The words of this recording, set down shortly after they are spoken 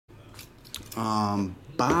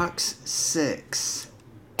Box 6.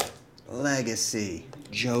 Legacy.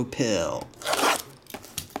 Joe Pill.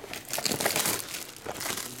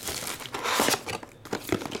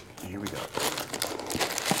 Here we go.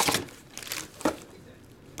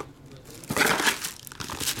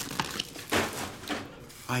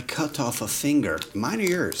 I cut off a finger. Mine or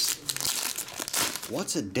yours?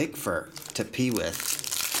 What's a dick fur to pee with?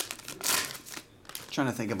 Trying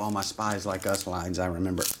to think of all my Spies Like Us lines I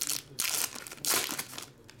remember.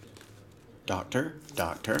 Doctor,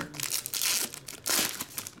 doctor.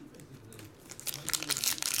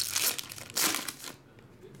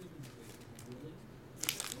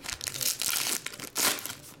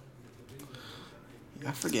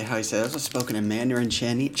 I forget how he said it. It was spoken in Mandarin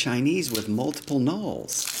Chinese with multiple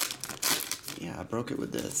nulls. Yeah, I broke it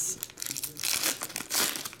with this.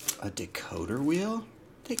 A decoder wheel?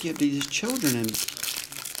 They give these children and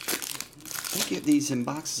they give these in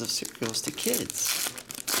boxes of cereals to kids.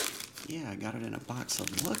 Yeah, I got it in a box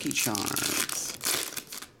of Lucky Charms.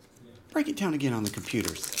 Break it down again on the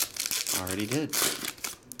computers. Already did.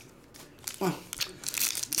 Well,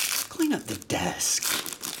 clean up the desk.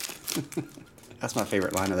 That's my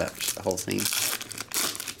favorite line of that whole scene.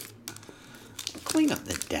 Clean up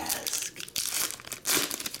the desk.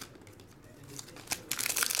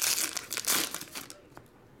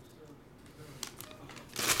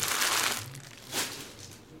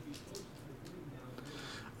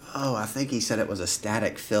 Oh, I think he said it was a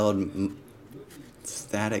static-filled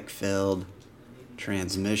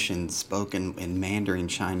transmission spoken in Mandarin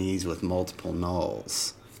Chinese with multiple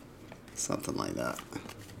nulls. Something like that.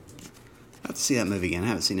 I have to see that movie again. I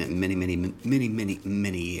haven't seen it in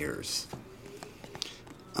many years.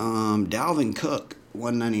 Dalvin Cook,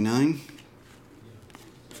 $1.99.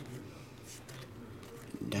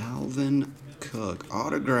 Dalvin Cook,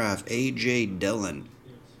 autograph, A.J. Dillon.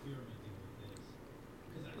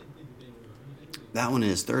 That one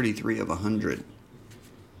is 33 of 100.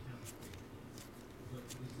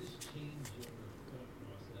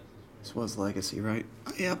 This was Legacy, right?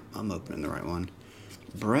 Yep, I'm opening the right one.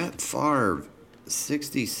 Brett Favre,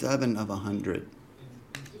 67 of 100.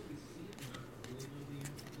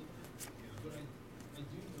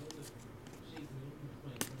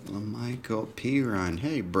 Michael Pirine.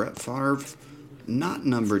 Hey, Brett Favre, not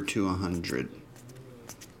numbered to 100.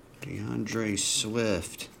 DeAndre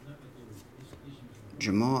Swift.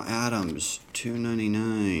 Jamal Adams,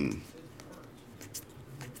 $2.99.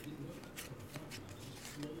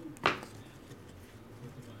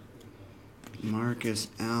 Marcus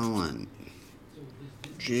Allen.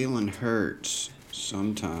 Jalen Hurts,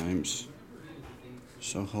 sometimes.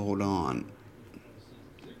 So hold on.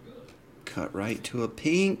 Cut right to a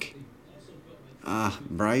pink.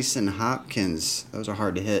 Bryson Hopkins. Those are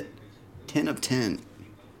hard to hit. 10 of 10.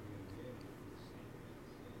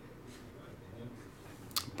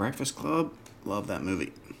 Breakfast Club, love that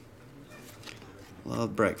movie.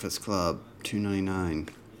 Love Breakfast Club, $2.99.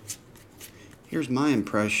 Here's my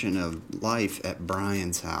impression of life at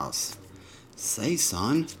Brian's house. Say,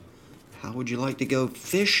 son, how would you like to go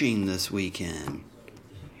fishing this weekend?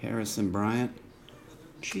 Harrison Bryant.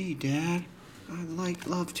 Gee, Dad, I'd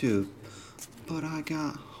love to, but I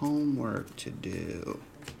got homework to do.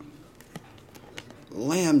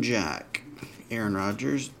 Lamb Jack. Aaron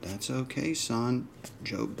Rodgers, that's okay, son.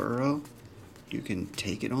 Joe Burrow, you can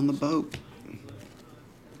take it on the boat.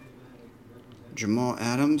 Jamal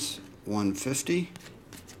Adams, $150.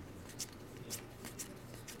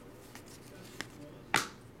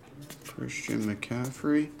 Christian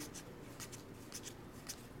McCaffrey.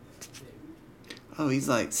 Oh, he's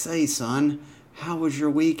like, say, son, how was your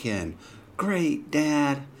weekend? Great,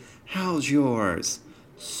 Dad. How's yours?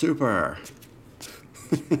 Super.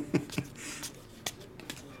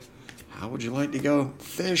 How would you like to go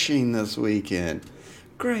fishing this weekend?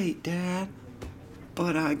 Great, Dad,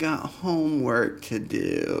 but I got homework to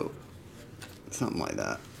do. Something like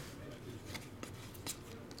that.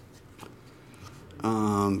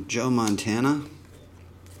 Joe Montana.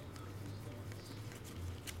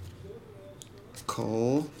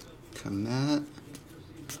 Cole, Komet,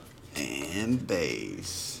 and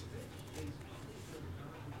base.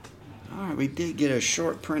 Alright, we did get a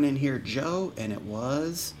short print in here, Joe, and it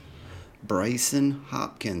was Bryson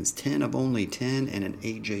Hopkins, 10 of only 10, and an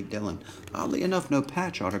A.J. Dillon. Oddly enough, no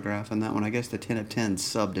patch autograph on that one. I guess the 10 of 10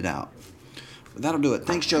 subbed it out. But that'll do it.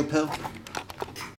 Thanks, Joe Pill.